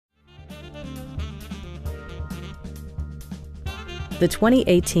the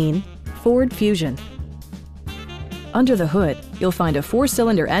 2018 Ford Fusion. Under the hood, you'll find a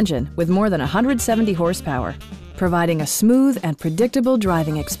 4-cylinder engine with more than 170 horsepower, providing a smooth and predictable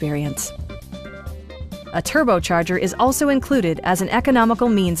driving experience. A turbocharger is also included as an economical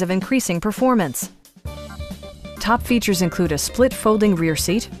means of increasing performance. Top features include a split folding rear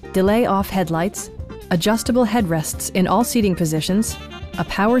seat, delay-off headlights, adjustable headrests in all seating positions, a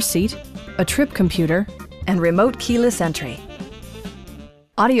power seat, a trip computer, and remote keyless entry.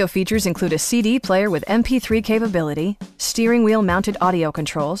 Audio features include a CD player with MP3 capability, steering wheel mounted audio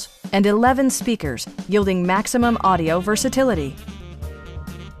controls, and 11 speakers, yielding maximum audio versatility.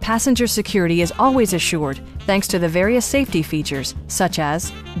 Passenger security is always assured thanks to the various safety features such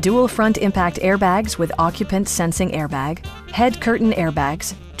as dual front impact airbags with occupant sensing airbag, head curtain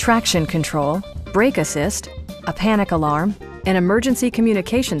airbags, traction control, brake assist, a panic alarm, an emergency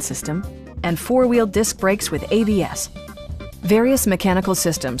communication system, and 4-wheel disc brakes with ABS. Various mechanical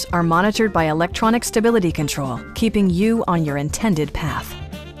systems are monitored by electronic stability control, keeping you on your intended path.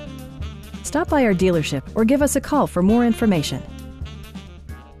 Stop by our dealership or give us a call for more information.